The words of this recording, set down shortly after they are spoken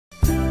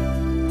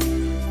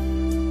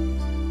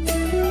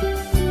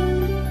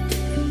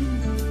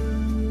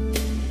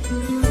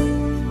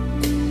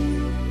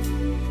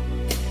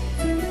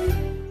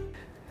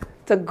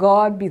To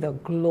God be the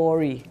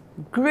glory.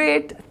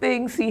 Great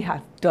things he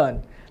hath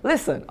done.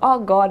 Listen, our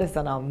God is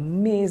an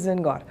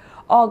amazing God.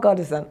 Our God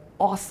is an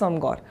awesome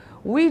God.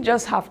 We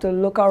just have to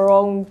look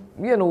around,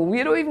 we don't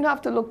even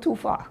have to look too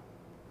far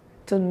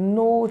to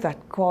know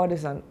that God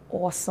is an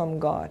awesome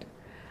God.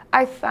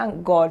 I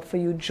thank God for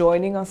you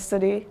joining us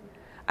today.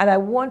 And I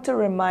want to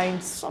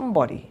remind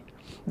somebody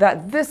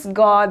that this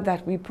God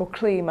that we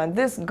proclaim and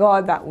this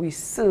God that we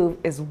serve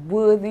is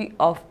worthy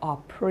of our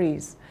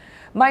praise.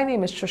 My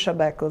name is Tricia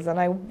Beckles, and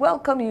I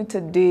welcome you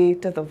today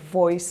to the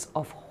Voice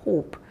of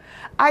Hope.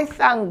 I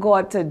thank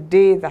God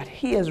today that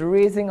he is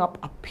raising up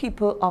a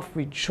people of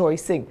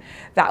rejoicing,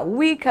 that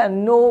we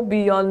can know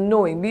beyond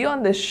knowing,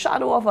 beyond the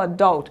shadow of a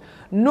doubt.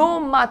 No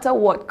matter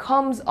what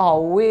comes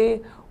our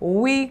way,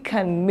 we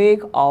can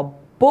make our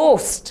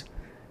boast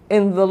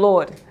in the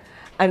Lord.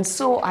 And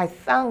so I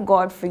thank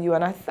God for you,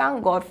 and I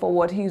thank God for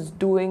what he's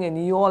doing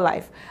in your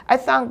life. I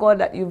thank God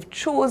that you've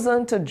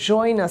chosen to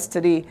join us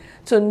today,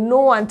 to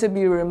know and to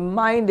be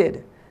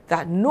reminded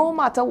that no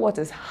matter what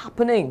is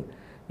happening,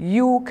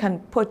 you can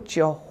put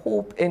your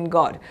hope in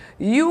God.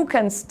 You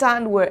can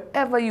stand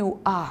wherever you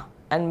are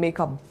and make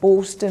a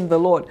boast in the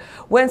Lord.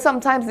 When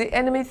sometimes the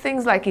enemy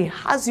thinks like he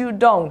has you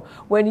down,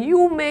 when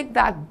you make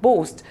that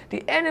boast,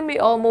 the enemy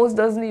almost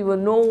doesn't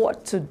even know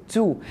what to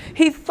do.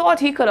 He thought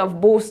he could have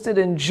boasted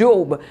in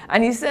Job,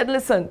 and he said,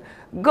 listen,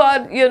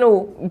 God,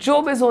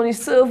 Job is only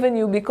serving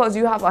you because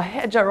you have a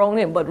hedge around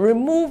him, but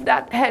remove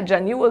that hedge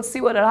and you will see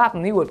what will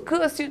happen. He would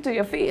curse you to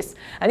your face.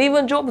 And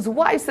even Job's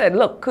wife said,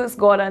 look, curse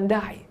God and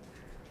die.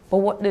 But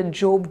what did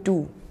Job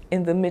do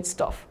in the midst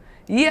of?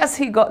 Yes,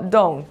 he got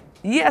down.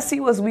 Yes, he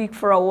was weak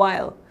for a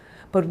while.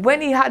 But when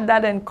he had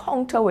that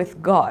encounter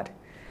with God,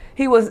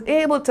 he was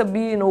able to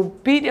be in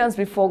obedience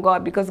before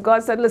God, because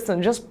God said,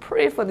 listen, just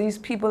pray for these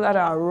people that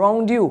are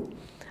around you.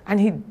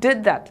 And he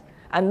did that.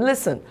 And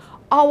listen,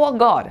 our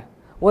God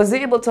was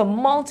able to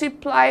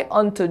multiply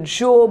unto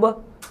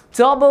Job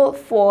double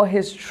for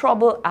his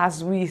trouble,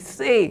 as we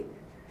say.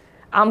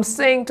 I'm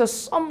saying to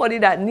somebody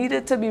that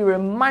needed to be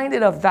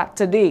reminded of that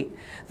today,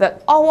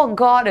 that our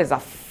God is a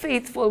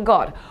faithful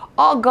God.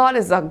 Our God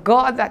is a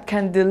God that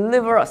can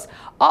deliver us.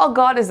 Our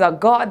God is a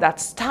God that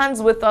stands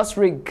with us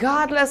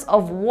regardless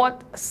of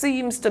what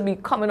seems to be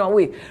coming our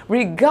way,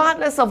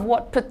 regardless of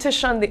what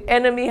petition the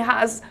enemy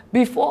has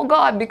before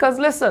God. Because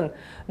listen,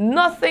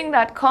 nothing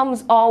that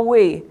comes our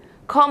way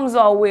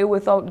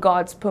without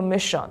God's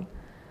permission.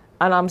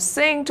 And I'm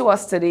saying to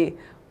us today,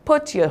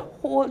 put your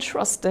whole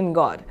trust in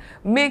God.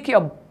 Make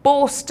your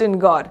boast in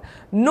God.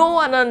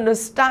 Know and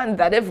understand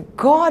that if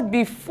God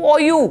be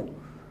for you,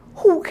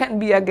 who can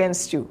be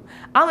against you?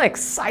 I'm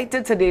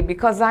excited today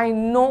because I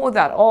know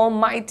that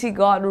Almighty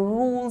God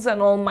rules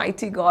and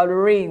Almighty God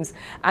reigns.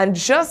 And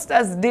just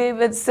as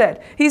David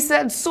said, he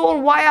said,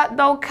 soul, why art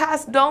thou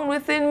cast down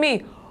within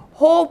me?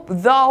 Hope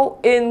thou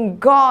in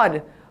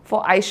God,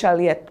 for I shall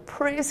yet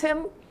praise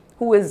him,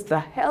 who is the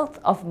health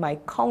of my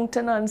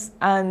countenance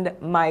and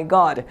my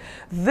God.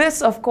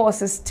 This, of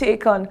course, is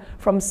taken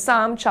from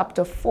Psalm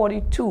chapter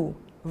 42,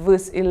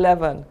 verse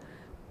 11,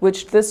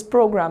 which this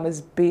program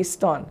is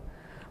based on.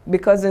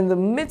 Because in the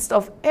midst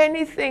of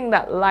anything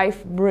that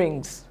life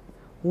brings,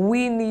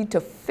 we need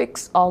to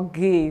fix our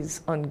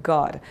gaze on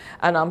God.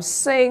 And I'm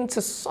saying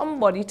to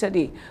somebody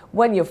today,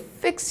 when you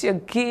fix your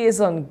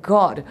gaze on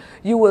God,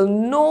 you will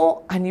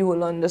know and you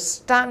will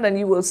understand and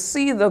you will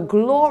see the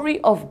glory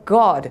of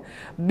God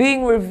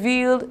being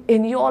revealed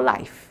in your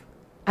life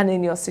and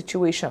in your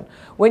situation.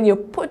 When you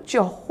put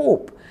your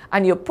hope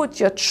and you put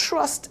your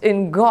trust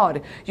in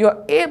God,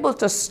 you're able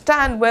to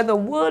stand where the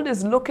world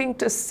is looking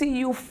to see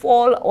you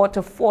fall or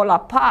to fall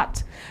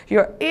apart.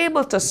 You're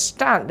able to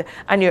stand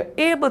and you're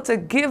able to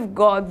give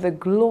God the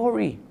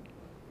glory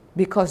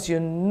because you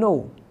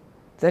know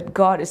that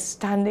God is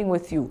standing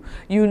with you.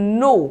 You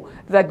know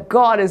that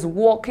God is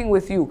walking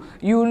with you.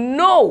 You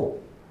know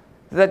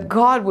that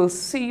God will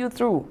see you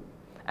through.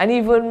 And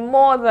even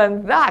more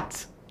than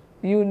that,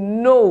 you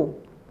know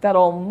that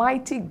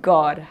Almighty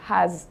God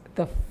has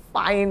the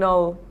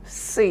final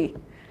say.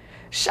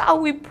 Shall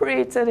we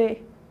pray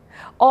today?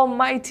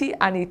 Almighty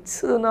and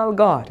eternal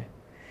God,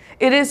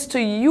 it is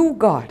to you,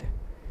 God,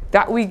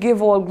 that we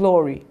give all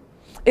glory.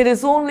 It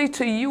is only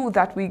to you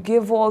that we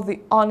give all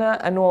the honor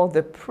and all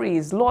the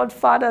praise. Lord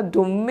Father,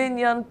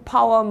 dominion,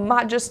 power,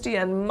 majesty,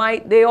 and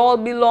might, they all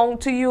belong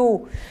to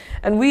you.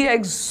 And we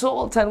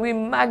exalt and we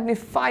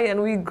magnify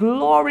and we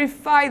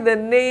glorify the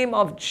name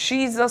of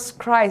Jesus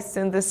Christ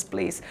in this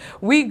place.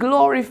 We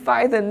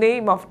glorify the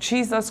name of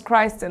Jesus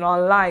Christ in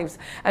our lives.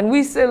 And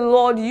we say,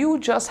 Lord, you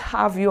just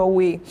have your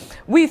way.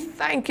 We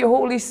thank you,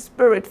 Holy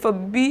Spirit, for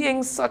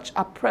being such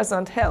a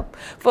present help,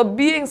 for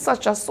being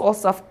such a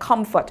source of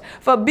comfort,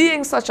 for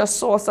being such a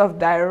source of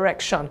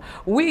direction.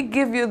 We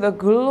give you the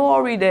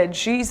glory there,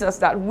 Jesus,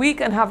 that we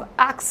can have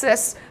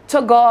access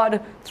to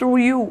God through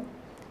you.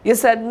 You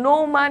said,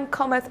 no man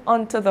cometh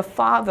unto the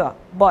Father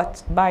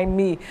but by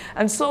me.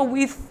 And so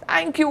we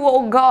thank you,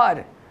 O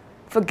God,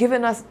 for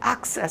giving us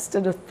access to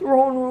the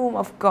throne room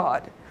of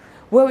God.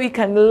 where we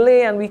can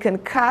lay and we can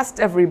cast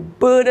every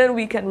burden,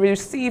 we can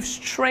receive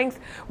strength,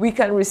 we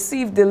can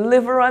receive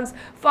deliverance.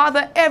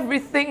 Father,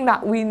 everything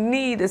that we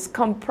need is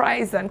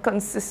comprised and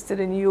consisted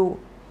in you.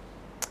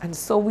 And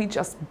so we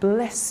just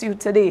bless you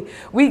today.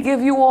 We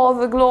give you all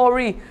the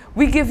glory.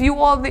 We give you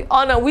all the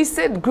honor. We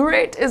said,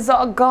 great is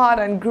our God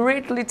and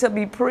greatly to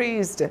be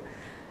praised.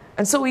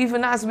 And so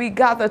even as we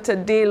gather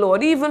today,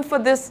 Lord, even for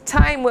this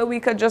time where we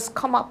could just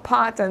come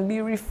apart and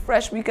be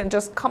refreshed, we can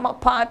just come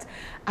apart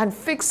and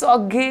fix our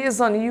gaze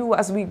on you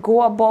as we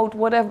go about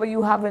whatever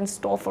you have in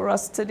store for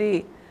us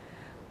today.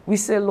 We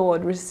say,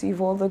 Lord, receive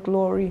all the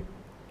glory.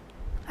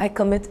 I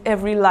commit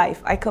every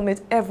life, I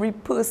commit every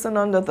person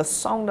under the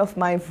sound of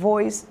my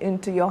voice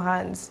into your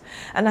hands.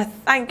 And I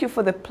thank you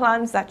for the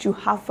plans that you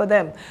have for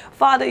them.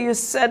 Father, you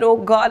said, oh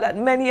God, that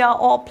many are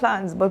our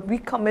plans, but we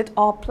commit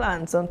our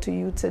plans unto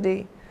you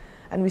today.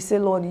 And we say,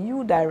 Lord,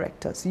 you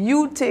direct us.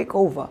 You take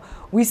over.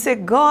 We say,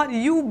 God,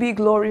 you be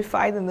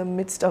glorified in the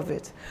midst of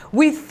it.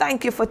 We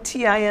thank you for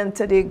TIN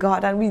today,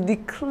 God, and we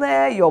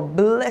declare your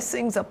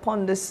blessings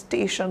upon this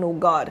station, oh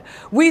God.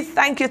 We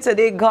thank you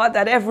today, God,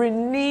 that every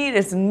need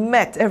is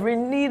met, every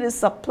need is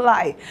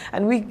supplied,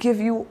 and we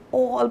give you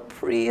all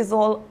praise,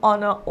 all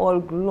honor, all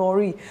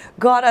glory.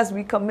 God, as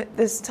we commit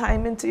this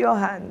time into your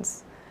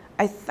hands,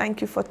 I thank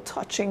you for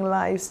touching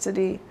lives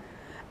today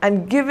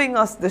and giving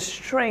us the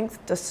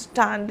strength to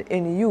stand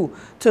in you,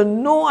 to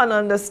know and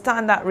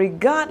understand that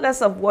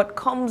regardless of what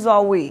comes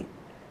our way,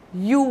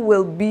 you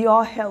will be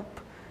our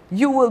help,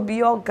 you will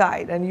be our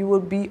guide, and you will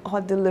be our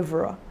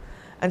deliverer.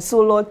 And so,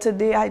 Lord,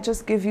 today I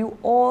just give you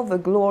all the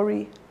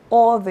glory,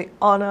 all the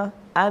honor,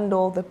 and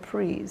all the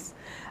praise.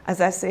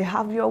 As I say,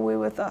 have your way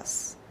with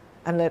us,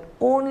 and let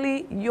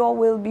only your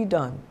will be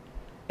done.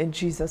 In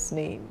Jesus'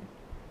 name,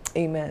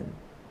 amen.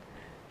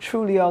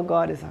 Truly, our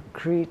God is a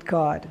great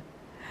God.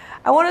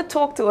 I want to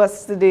talk to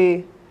us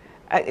today.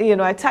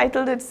 I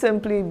titled it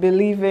simply,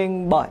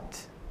 Believing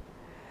But.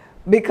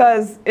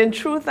 Because in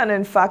truth and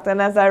in fact,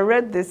 and as I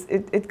read this,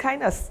 it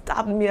kind of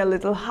stabbed me a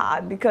little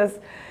hard because,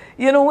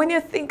 when you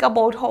think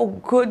about how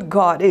good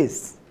God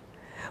is,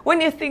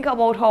 when you think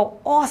about how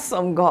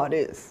awesome God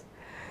is,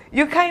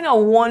 you kind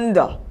of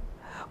wonder.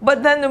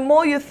 But then the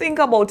more you think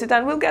about it,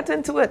 and we'll get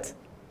into it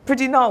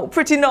pretty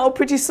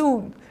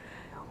soon.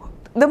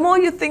 The more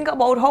you think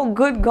about how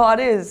good God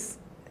is,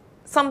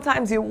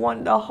 sometimes you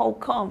wonder how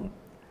come,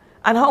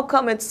 and how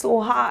come it's so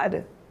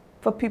hard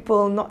for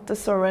people not to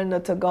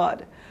surrender to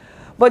God.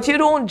 But you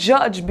don't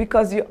judge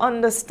because you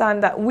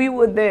understand that we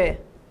were there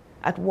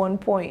at one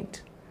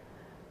point.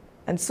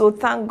 And so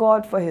thank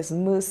God for his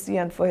mercy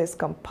and for his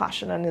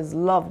compassion and his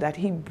love that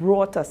he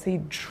brought us,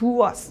 he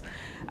drew us.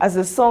 As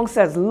the song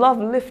says, love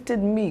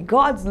lifted me.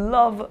 God's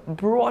love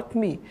brought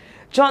me.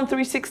 John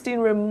 3:16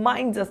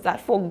 reminds us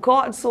that for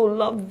God so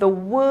loved the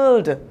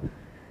world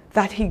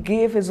that he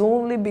gave his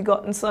only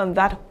begotten Son,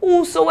 that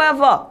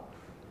whosoever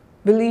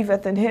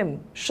believeth in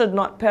him should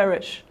not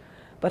perish,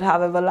 but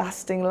have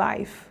everlasting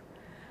life.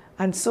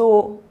 And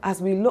so,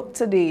 as we look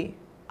today,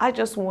 I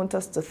just want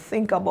us to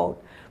think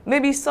about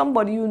maybe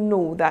somebody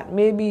that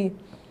may be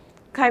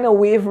kind of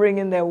wavering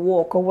in their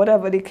walk or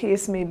whatever the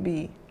case may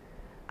be,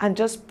 and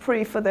just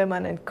pray for them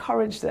and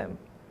encourage them,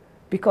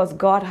 because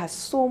God has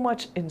so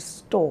much in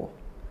store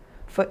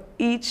for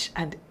each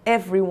and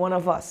every one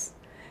of us,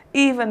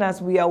 even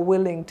as we are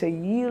willing to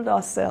yield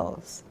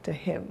ourselves to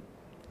him.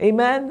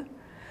 Amen?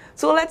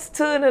 So let's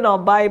turn in our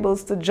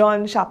Bibles to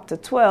John chapter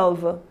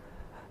 12,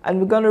 and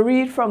we're going to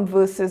read from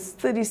verses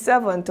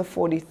 37 to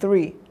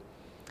 43.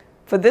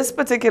 For this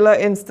particular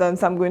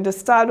instance, I'm going to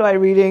start by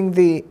reading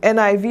the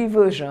NIV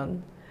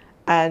version,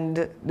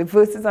 and the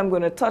verses I'm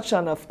going to touch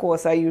on, of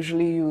course, I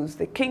usually use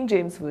the King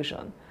James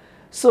Version.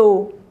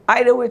 So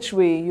either which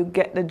way, you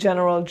get the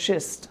general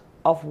gist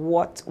of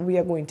what we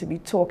are going to be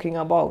talking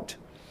about.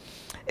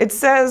 It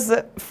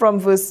says from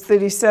verse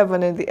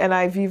 37 in the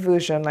NIV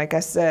version, like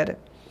I said,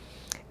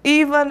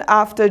 even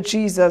after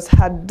Jesus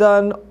had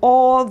done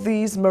all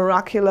these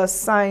miraculous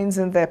signs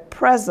in their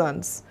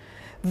presence,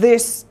 they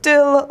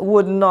still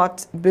would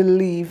not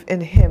believe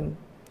in him.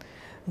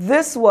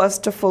 This was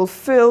to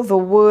fulfill the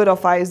word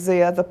of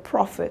Isaiah the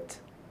prophet.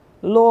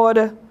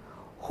 Lord,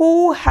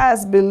 who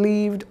has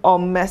believed our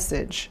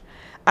message,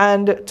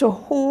 and to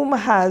whom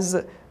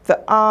has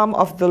the arm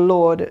of the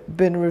Lord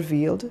been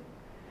revealed?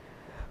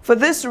 For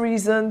this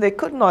reason, they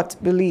could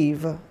not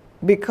believe,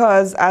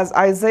 because, as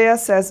Isaiah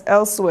says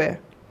elsewhere,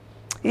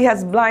 he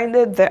has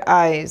blinded their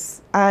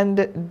eyes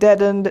and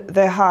deadened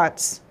their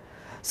hearts,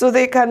 so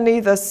they can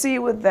neither see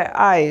with their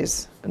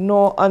eyes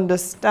nor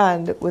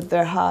understand with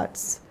their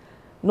hearts,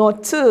 nor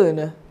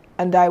turn,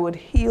 and I would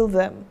heal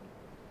them.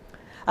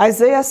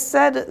 Isaiah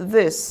said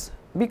this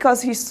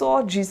because he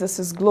saw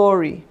Jesus'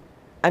 glory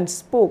and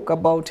spoke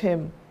about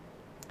him.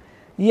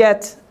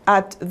 Yet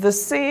at the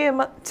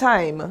same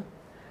time,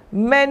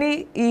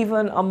 many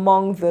even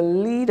among the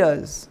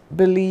leaders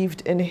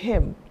believed in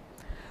him.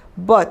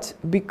 But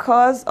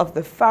because of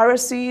the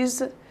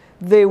Pharisees,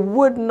 they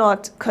would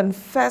not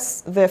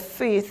confess their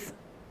faith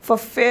for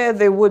fear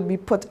they would be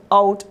put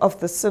out of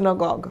the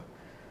synagogue.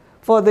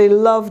 for they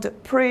loved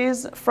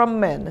praise from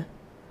men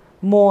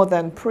more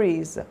than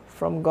praise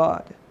from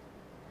God.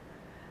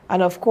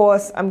 And of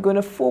course, I'm going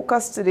to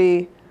focus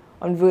today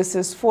on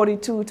verses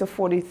 42 to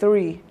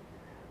 43,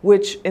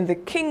 which in the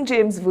King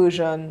James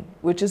Version,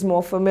 which is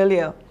more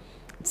familiar,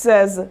 it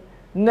says,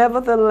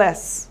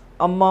 "Nevertheless,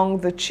 among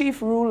the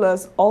chief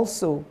rulers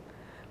also,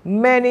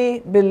 many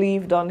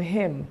believed on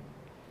him.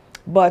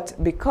 But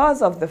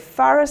because of the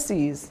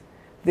Pharisees,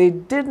 they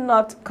did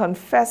not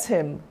confess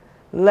him,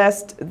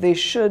 lest they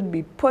should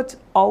be put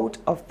out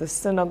of the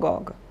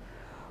synagogue.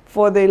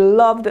 For they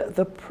loved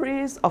the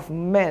praise of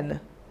men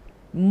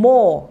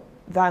more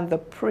than the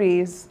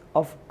praise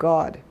of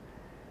God."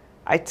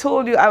 I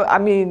told you, I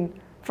mean,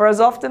 for as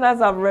often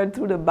as I've read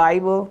through the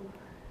Bible,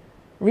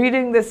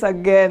 reading this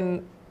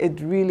again, it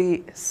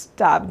really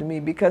stabbed me,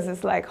 because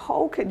it's like,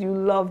 how could you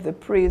love the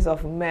praise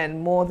of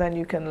men more than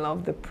you can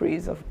love the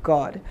praise of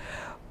God?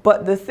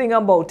 But the thing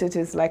about it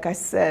is, like I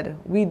said,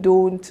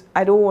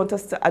 I don't want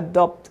us to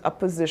adopt a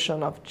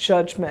position of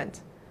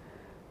judgment,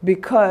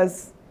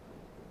 because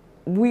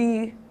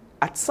we,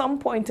 at some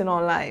point in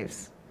our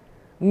lives,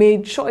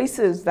 made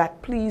choices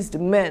that pleased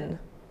men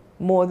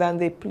more than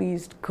they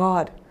pleased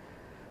God.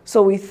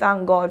 So we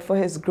thank God for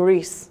his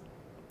grace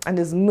and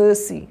his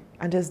mercy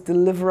and his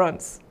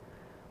deliverance.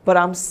 But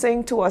I'm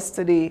saying to us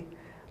today,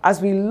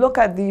 as we look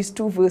at these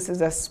two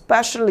verses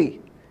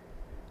especially,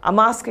 I'm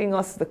asking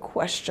us the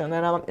question,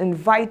 and I'm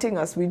inviting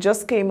us. We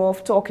just came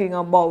off talking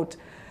about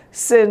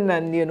sin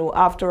and,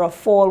 after a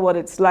fall, what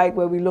it's like,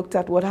 where we looked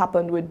at what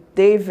happened with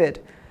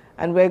David,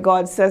 and where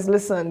God says,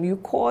 listen, you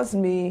caused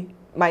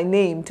my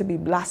name to be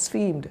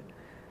blasphemed.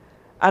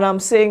 And I'm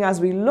saying, as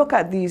we look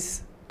at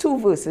these two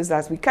verses,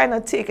 as we kind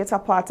of take it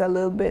apart a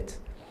little bit,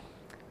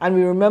 and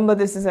we remember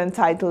this is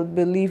entitled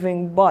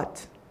Believing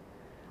But,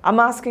 I'm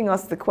asking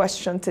us the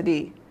question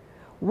today,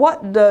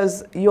 what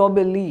does your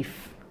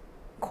belief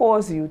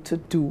cause you to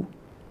do?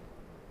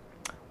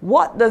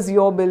 What does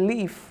your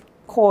belief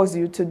cause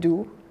you to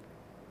do?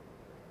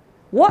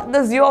 What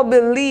does your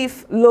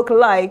belief look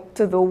like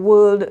to the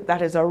world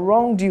that is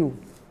around you?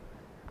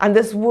 And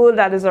this world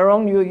that is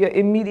around you, your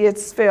immediate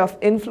sphere of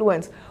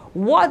influence,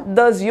 what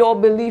does your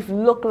belief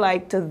look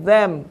like to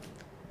them,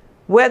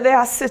 where they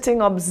are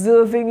sitting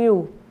observing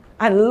you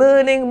and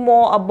learning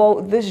more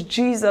about this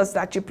Jesus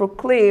that you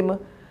proclaim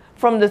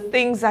from the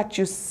things that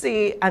you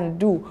say and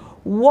do?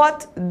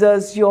 What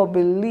does your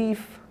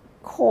belief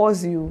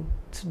cause you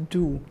to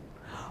do?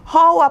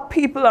 How are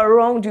people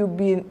around you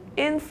being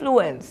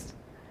influenced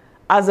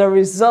as a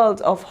result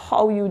of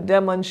how you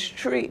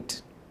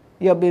demonstrate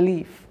your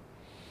belief?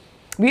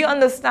 We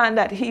understand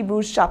that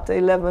Hebrews chapter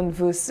 11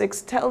 verse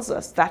 6 tells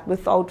us that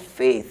without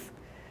faith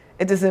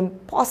it is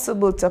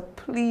impossible to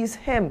please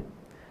him.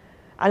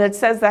 And it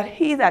says that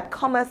he that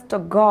cometh to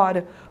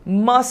God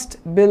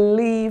must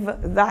believe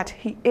that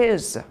he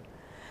is,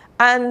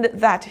 and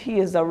that he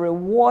is a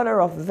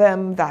rewarder of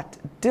them that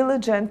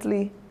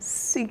diligently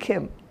seek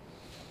him.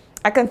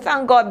 I can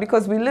thank God,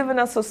 because we live in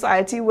a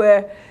society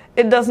where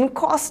it doesn't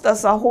cost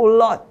us a whole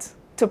lot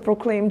to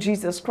proclaim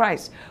Jesus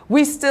Christ.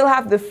 We still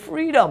have the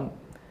freedom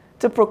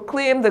to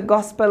proclaim the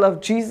gospel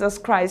of Jesus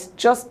Christ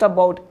just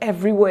about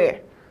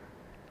everywhere.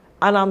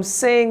 And I'm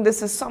saying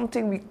this is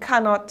something we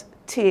cannot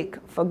take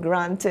for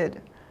granted.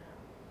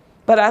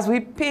 But as we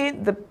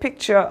paint the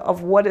picture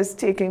of what is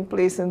taking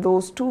place in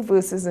those two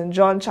verses in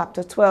John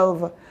chapter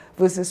 12,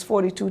 verses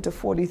 42 to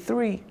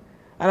 43,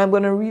 and I'm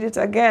going to read it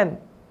again,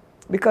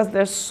 because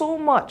there's so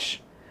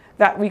much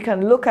that we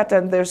can look at,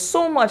 and there's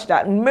so much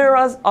that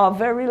mirrors our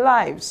very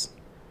lives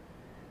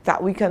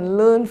that we can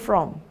learn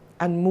from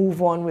and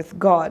move on with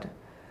God.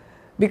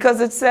 Because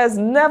it says,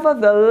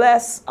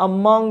 nevertheless,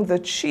 among the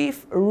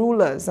chief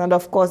rulers, and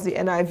of course the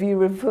NIV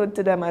referred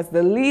to them as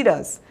the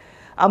leaders,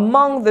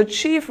 among the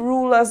chief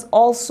rulers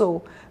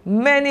also,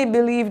 many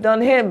believed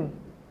on him.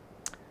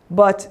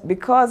 But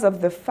because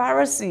of the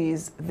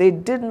Pharisees, they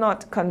did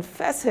not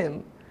confess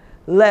him,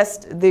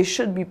 lest they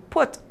should be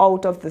put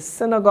out of the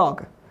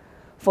synagogue.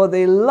 For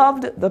they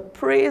loved the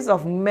praise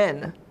of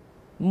men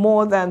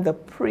more than the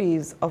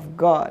praise of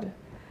God.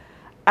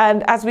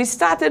 And as we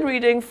started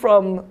reading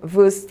from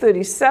verse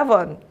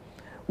 37,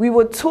 we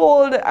were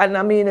told, and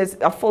I mean it's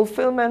a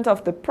fulfillment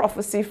of the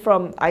prophecy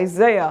from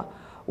Isaiah,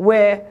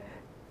 where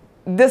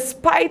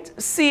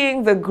despite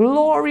seeing the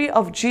glory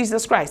of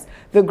Jesus Christ,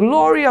 the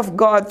glory of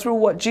God through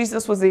what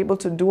Jesus was able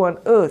to do on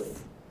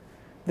earth,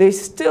 they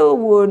still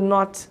were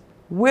not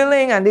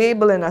willing and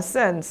able, in a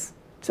sense,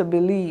 to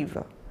believe.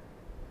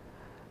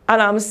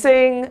 And I'm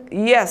saying,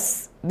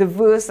 yes, the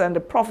verse and the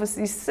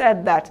prophecy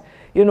said that,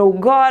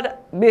 God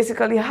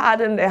basically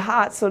hardened their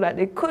hearts so that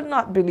they could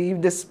not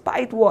believe,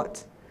 despite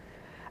what?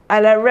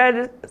 And I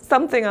read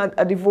something,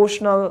 a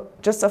devotional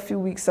just a few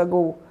weeks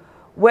ago,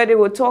 where they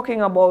were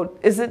talking about,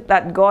 is it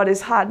that God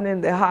is hardening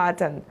the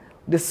heart and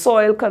the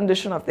soil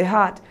condition of the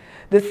heart?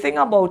 The thing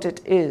about it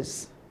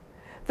is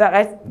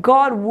that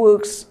God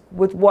works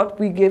with what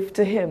we give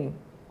to him,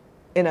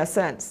 in a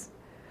sense.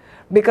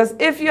 Because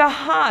if your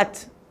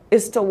heart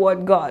is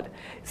toward God,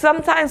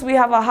 sometimes we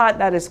have a heart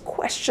that is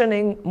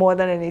questioning more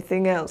than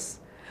anything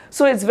else.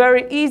 So it's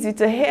very easy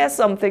to hear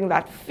something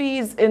that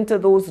feeds into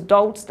those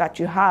doubts that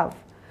you have,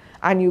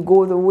 and you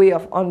go the way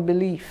of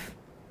unbelief.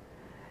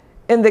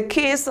 In the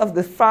case of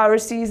the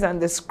Pharisees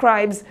and the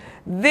scribes,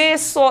 they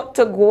sought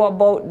to go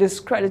about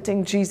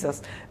discrediting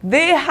Jesus.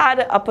 They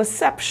had a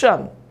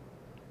perception,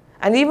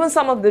 and even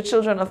some of the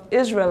children of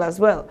Israel as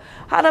well,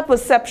 had a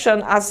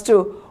perception as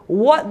to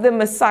what the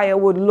Messiah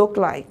would look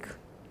like.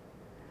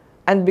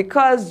 And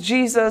because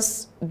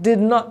Jesus did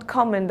not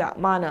come in that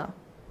manner,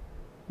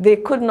 they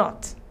could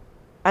not,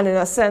 and in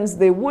a sense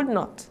they would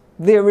not.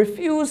 They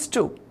refused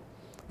to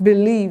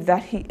believe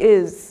that he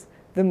is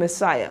the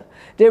Messiah.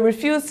 They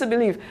refused to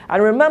believe.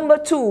 And remember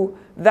too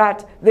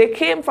that they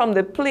came from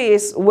the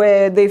place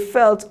where they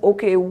felt,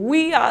 okay,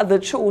 we are the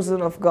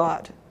chosen of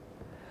God.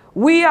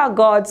 We are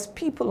God's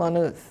people on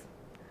earth.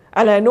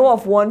 And I know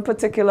of one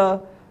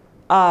particular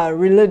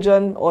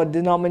religion or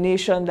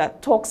denomination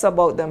that talks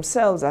about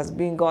themselves as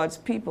being God's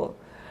people.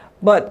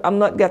 But I'm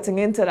not getting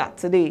into that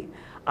today.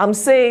 I'm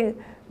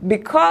saying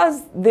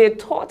because they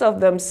thought of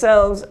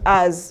themselves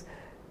as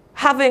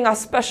having a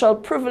special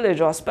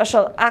privilege or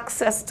special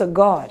access to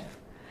God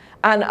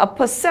and a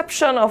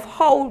perception of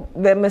how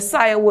the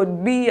Messiah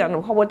would be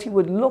and what he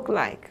would look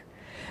like,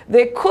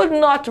 they could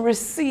not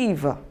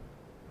receive,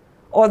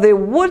 or they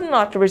would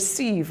not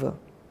receive,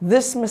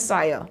 this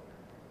Messiah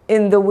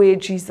in the way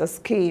Jesus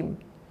came.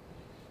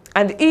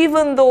 And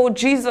even though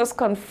Jesus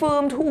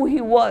confirmed who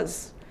he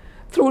was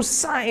through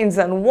signs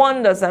and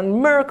wonders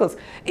and miracles,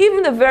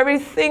 even the very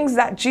things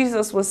that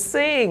Jesus was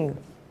saying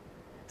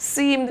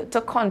seemed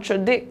to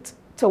contradict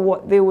to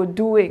what they were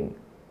doing.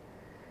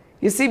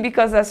 You see,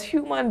 because as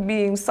human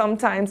beings,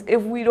 sometimes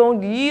if we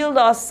don't yield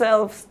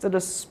ourselves to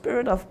the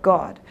Spirit of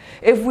God,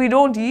 if we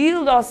don't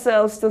yield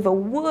ourselves to the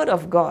Word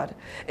of God,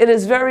 it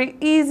is very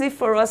easy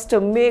for us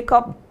to make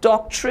up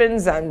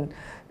doctrines and,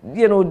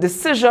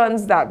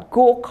 decisions that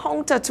go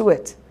counter to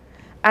it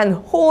and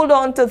hold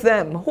on to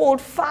them,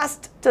 hold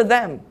fast to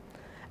them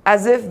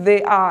as if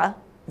they are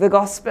the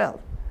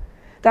gospel.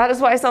 That is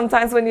why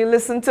sometimes when you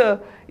listen to,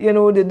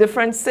 the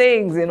different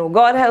sayings,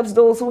 God helps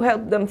those who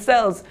help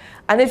themselves.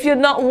 And if you're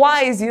not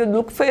wise, you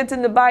look for it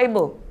in the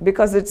Bible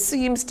because it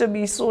seems to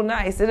be so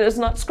nice. It is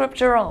not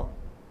scriptural.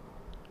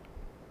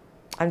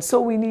 And so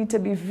we need to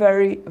be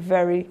very,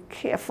 very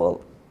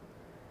careful.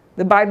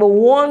 The Bible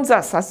warns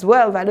us as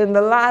well that in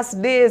the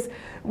last days,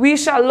 we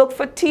shall look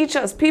for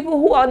teachers. People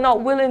who are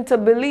not willing to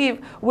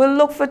believe will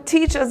look for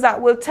teachers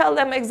that will tell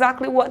them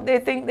exactly what they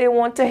think they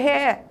want to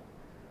hear.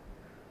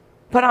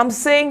 But I'm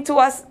saying to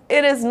us,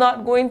 it is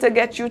not going to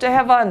get you to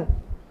heaven.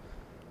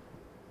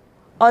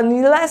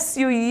 Unless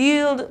you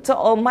yield to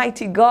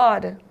Almighty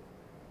God,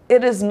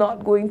 it is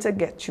not going to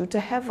get you to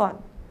heaven.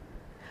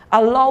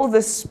 Allow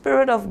the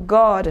Spirit of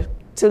God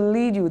to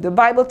lead you. The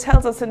Bible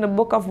tells us in the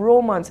book of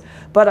Romans,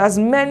 but as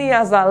many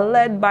as are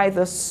led by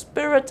the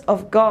Spirit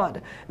of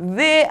God,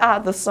 they are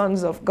the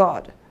sons of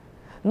God.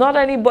 Not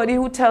anybody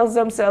who tells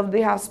themselves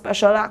they have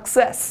special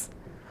access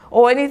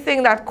or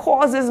anything that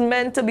causes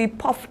men to be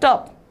puffed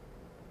up.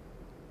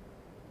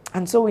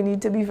 And so we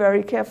need to be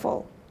very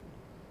careful.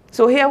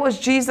 So here was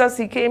Jesus.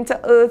 He came to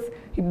earth.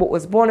 He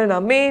was born in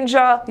a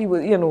manger. He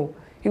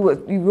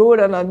rode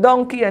on a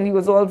donkey, and he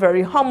was all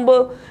very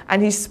humble.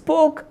 And he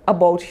spoke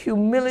about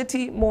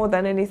humility more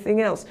than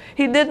anything else.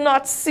 He did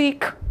not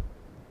seek,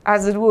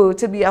 as it were,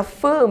 to be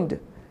affirmed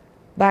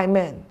by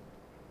men.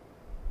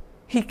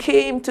 He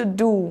came to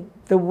do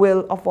the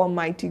will of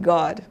Almighty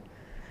God.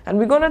 And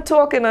we're going to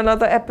talk in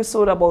another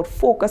episode about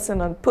focusing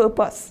on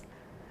purpose.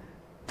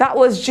 That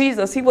was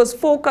Jesus. He was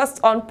focused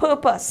on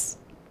purpose.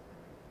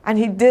 And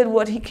he did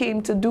what he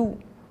came to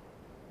do.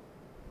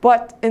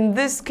 But in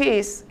this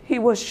case, he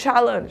was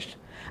challenged.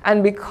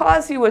 And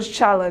because he was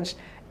challenged,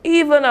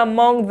 even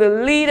among the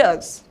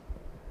leaders,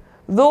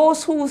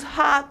 those whose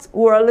hearts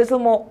were a little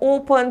more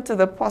open to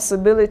the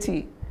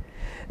possibility,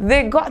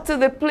 they got to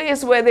the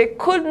place where they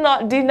could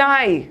not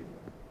deny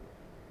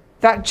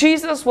that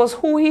Jesus was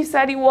who he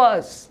said he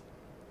was.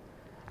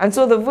 And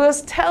so the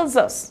verse tells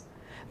us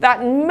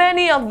that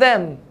many of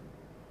them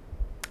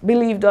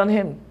believed on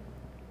him.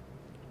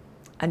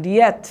 And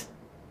yet,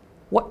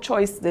 what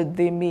choice did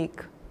they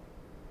make?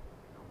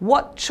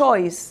 What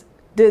choice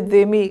did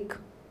they make?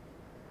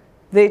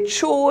 They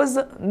chose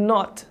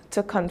not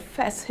to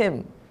confess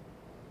him,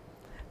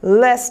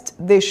 lest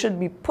they should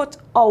be put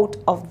out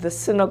of the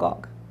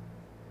synagogue.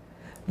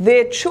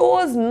 They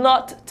chose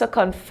not to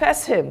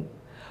confess him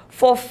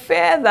for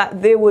fear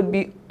that they would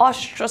be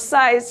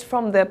ostracized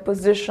from their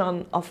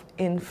position of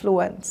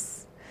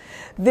influence.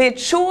 They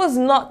chose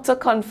not to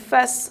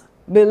confess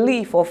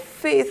belief or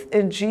faith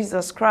in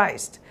Jesus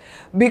Christ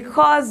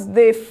because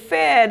they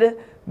feared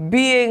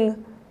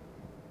being,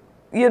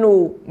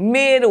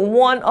 made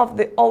one of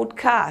the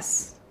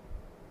outcasts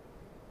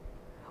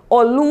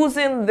or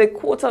losing the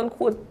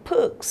quote-unquote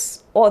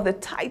perks or the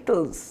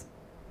titles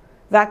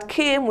that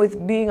came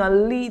with being a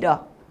leader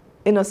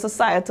in a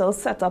societal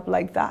setup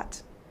like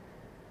that.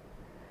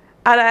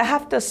 And I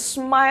have to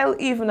smile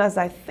even as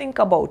I think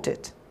about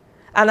it.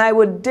 And I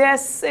would dare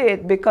say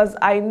it because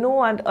I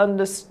know and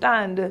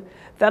understand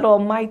that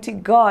Almighty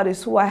God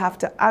is who I have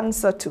to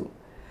answer to.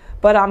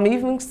 But I'm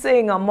even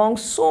saying among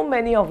so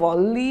many of our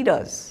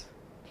leaders,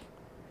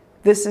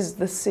 this is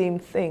the same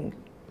thing.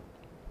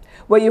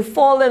 Where you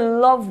fall in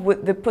love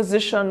with the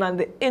position and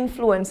the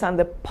influence and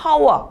the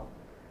power,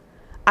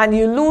 and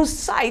you lose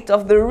sight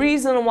of the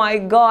reason why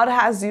God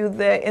has you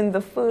there in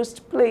the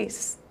first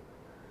place.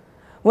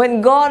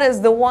 When God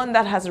is the one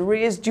that has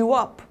raised you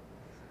up,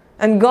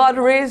 and God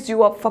raised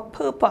you up for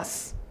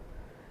purpose.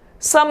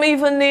 Some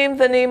even name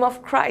the name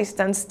of Christ,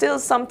 and still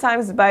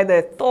sometimes by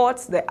their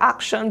thoughts, their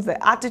actions, their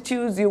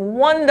attitudes, you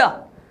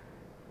wonder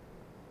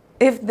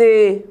if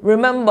they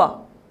remember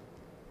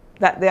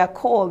that they are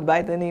called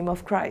by the name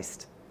of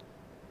Christ.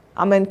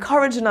 I'm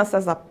encouraging us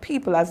as a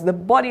people, as the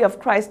body of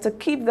Christ, to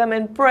keep them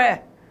in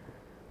prayer,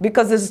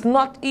 because it's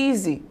not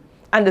easy,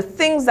 and the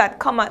things that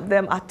come at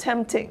them are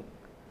tempting.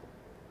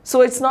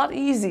 So it's not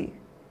easy,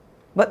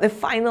 but the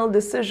final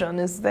decision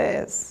is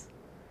theirs.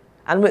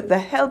 And with the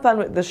help and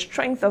with the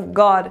strength of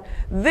God,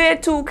 they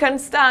too can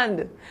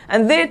stand,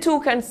 and they too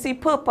can see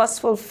purpose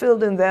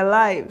fulfilled in their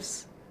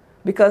lives.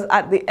 Because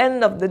at the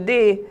end of the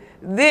day,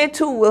 they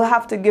too will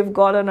have to give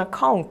God an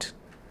account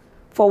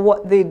for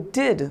what they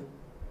did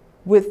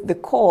with the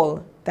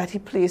call that He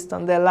placed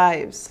on their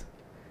lives.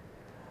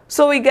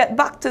 So we get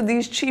back to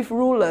these chief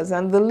rulers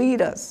and the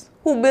leaders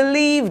who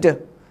believed.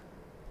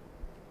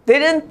 They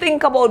didn't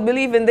think about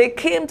believing. They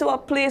came to a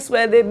place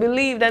where they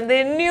believed, and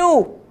they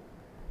knew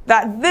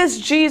that this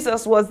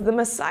Jesus was the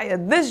Messiah.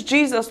 This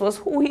Jesus was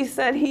who He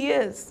said He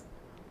is.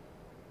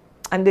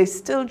 And they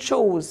still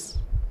chose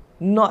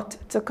not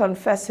to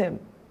confess Him.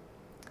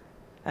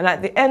 And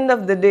at the end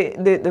of the day,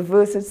 the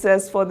verse, it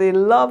says, for they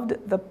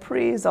loved the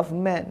praise of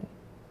men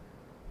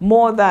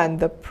more than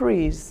the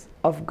praise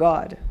of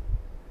God.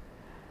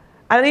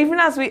 And even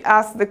as we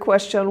ask the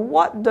question,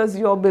 what does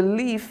your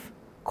belief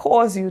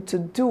cause you to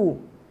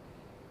do?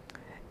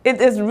 It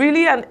is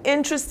really an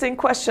interesting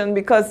question,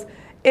 because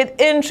it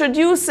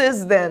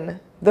introduces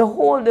then the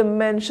whole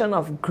dimension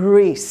of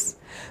grace,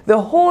 the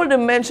whole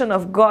dimension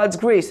of God's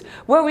grace,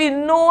 where we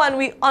know and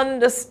we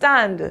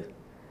understand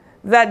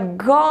that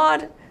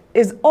God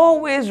is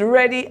always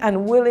ready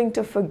and willing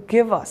to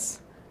forgive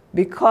us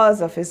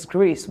because of His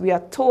grace. We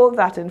are told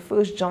that in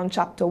 1 John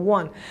chapter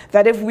 1,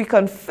 that if we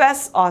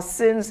confess our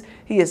sins,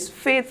 He is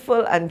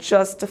faithful and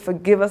just to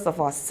forgive us of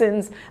our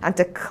sins and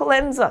to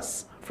cleanse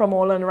us from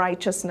all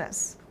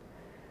unrighteousness.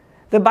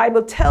 The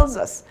Bible tells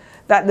us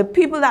that the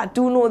people that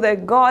do know their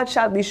God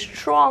shall be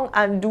strong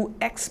and do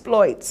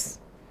exploits.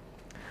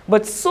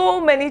 But so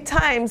many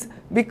times,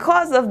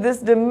 because of this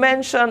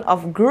dimension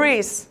of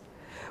grace,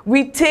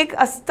 we take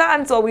a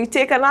stance, or we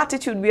take an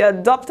attitude, we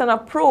adopt an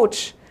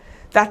approach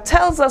that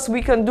tells us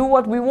we can do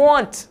what we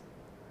want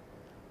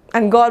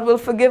and God will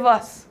forgive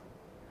us.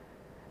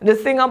 The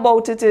thing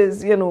about it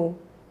is, you know,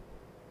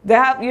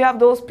 you have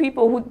those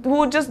people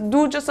who just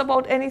do just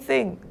about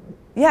anything.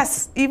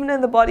 Yes, even in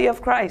the body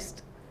of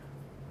Christ.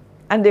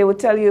 And they will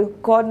tell you,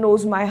 God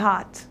knows my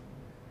heart.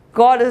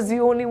 God is the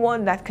only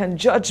one that can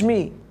judge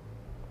me.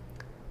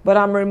 But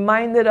I'm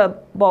reminded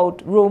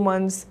about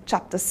Romans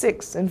chapter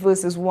 6 in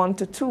verses 1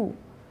 to 2,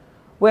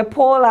 where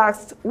Paul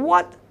asked,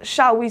 what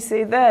shall we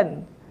say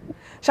then?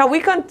 Shall we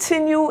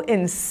continue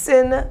in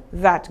sin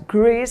that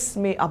grace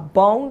may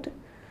abound?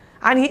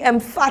 And he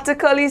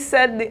emphatically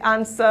said the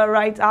answer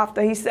right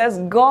after. He says,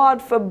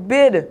 God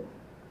forbid.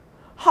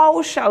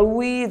 How shall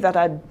we that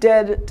are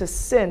dead to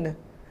sin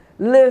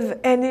live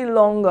any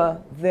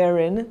longer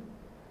therein?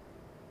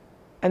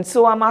 And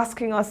so I'm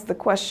asking us the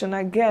question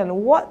again,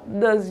 what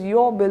does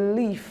your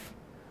belief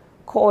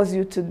cause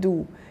you to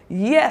do?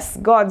 Yes,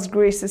 God's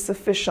grace is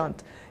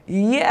sufficient.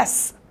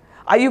 Yes.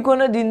 Are you going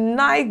to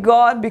deny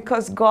God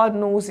because God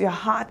knows your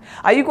heart?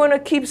 Are you going to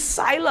keep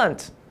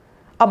silent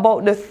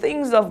about the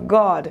things of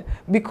God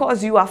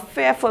because you are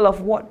fearful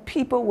of what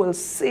people will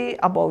say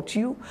about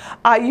you?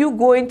 Are you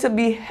going to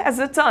be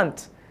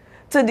hesitant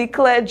to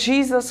declare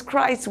Jesus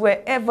Christ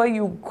wherever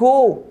you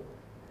go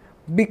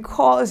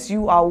because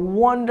you are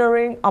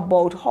wondering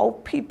about how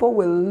people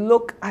will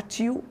look at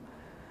you?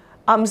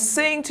 I'm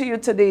saying to you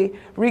today,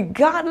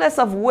 regardless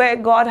of where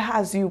God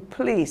has you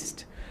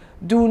placed,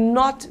 do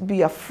not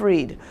be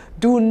afraid.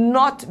 Do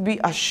not be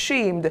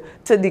ashamed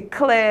to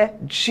declare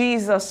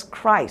Jesus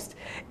Christ.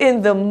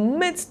 In the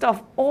midst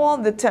of all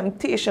the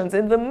temptations,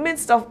 in the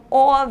midst of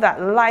all that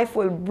life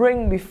will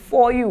bring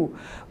before you,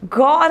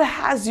 God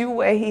has you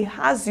where He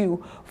has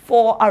you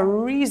for a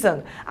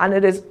reason, and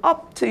it is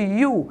up to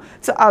you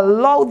to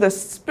allow the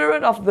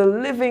Spirit of the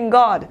living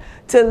God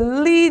to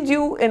lead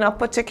you in a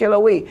particular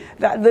way,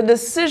 that the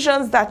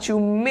decisions that you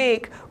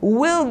make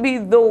will be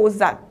those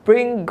that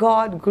bring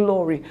God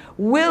glory,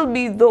 will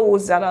be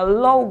those that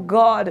allow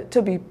God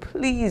to be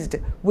pleased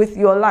with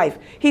your life.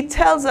 He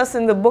tells us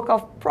in the book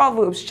of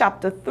Proverbs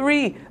chapter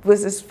 3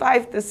 verses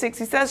 5 to 6,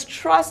 he says,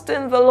 trust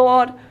in the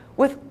Lord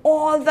with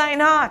all thine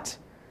heart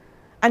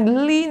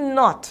and lean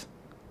not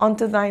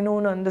unto thine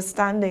own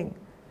understanding.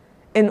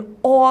 In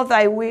all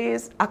thy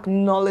ways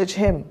acknowledge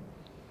Him,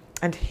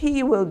 and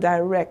He will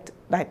direct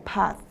thy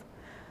path.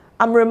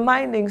 I'm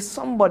reminding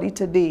somebody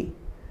today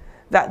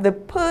that the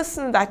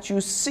person that you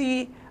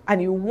see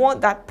and you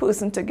want that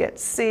person to get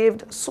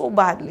saved so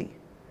badly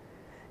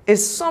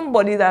is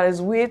somebody that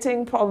is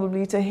waiting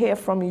probably to hear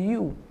from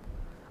you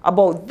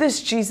about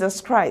this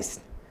Jesus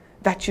Christ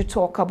that you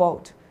talk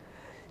about.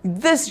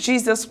 This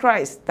Jesus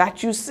Christ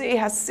that you say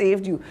has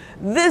saved you.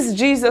 This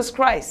Jesus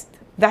Christ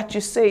that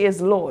you say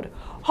is Lord.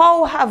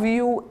 How have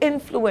you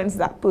influenced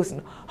that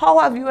person? How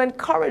have you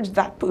encouraged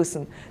that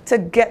person to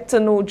get to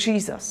know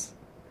Jesus?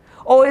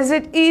 Or is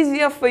it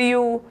easier for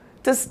you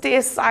to stay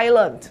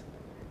silent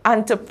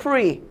and to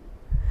pray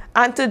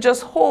and to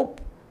just hope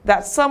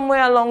that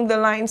somewhere along the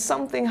line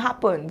something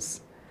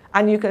happens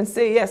and you can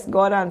say, yes,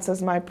 God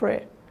answers my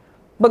prayer.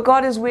 But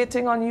God is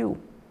waiting on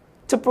you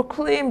to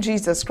proclaim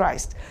Jesus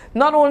Christ.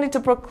 Not only to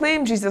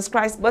proclaim Jesus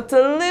Christ, but to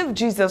live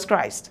Jesus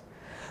Christ.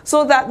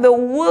 So that the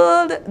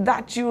world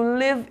that you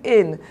live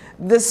in,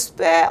 the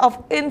sphere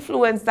of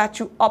influence that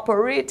you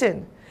operate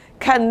in,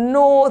 can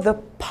know the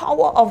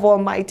power of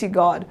Almighty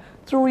God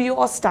through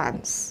your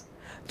stance,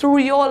 through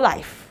your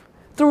life,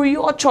 through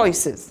your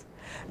choices.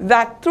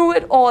 That through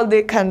it all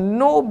they can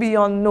know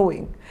beyond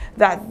knowing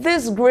that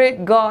this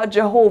great God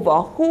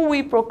Jehovah, who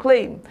we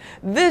proclaim,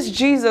 this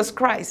Jesus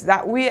Christ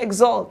that we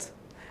exalt,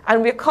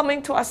 and we're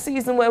coming to a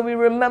season where we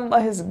remember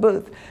his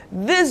birth,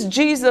 this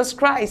Jesus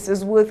Christ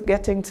is worth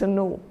getting to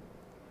know.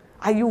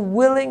 Are you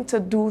willing to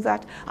do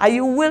that? Are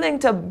you willing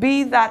to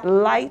be that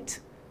light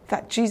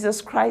that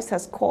Jesus Christ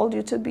has called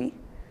you to be?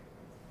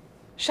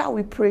 Shall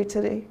we pray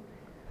today?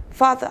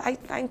 Father, I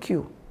thank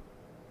you.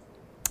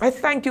 I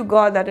thank you,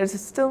 God, that it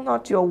is still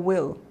not your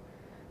will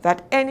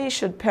that any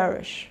should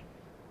perish,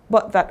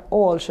 but that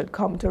all should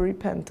come to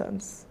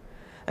repentance.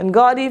 And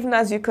God, even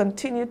as you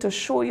continue to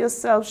show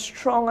yourself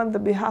strong on the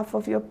behalf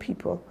of your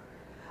people,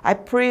 I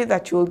pray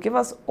that you will give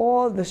us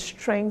all the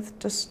strength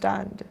to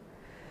stand.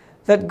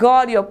 That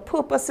God, your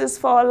purposes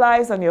for our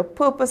lives and your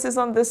purposes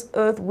on this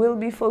earth will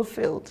be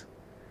fulfilled,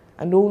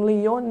 and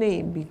only your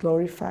name be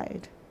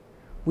glorified.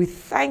 We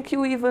thank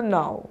you even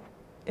now,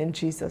 in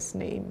Jesus'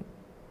 name.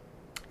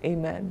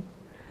 Amen.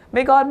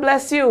 May God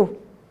bless you.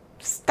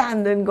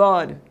 Stand in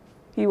God.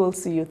 He will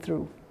see you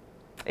through.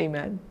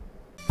 Amen.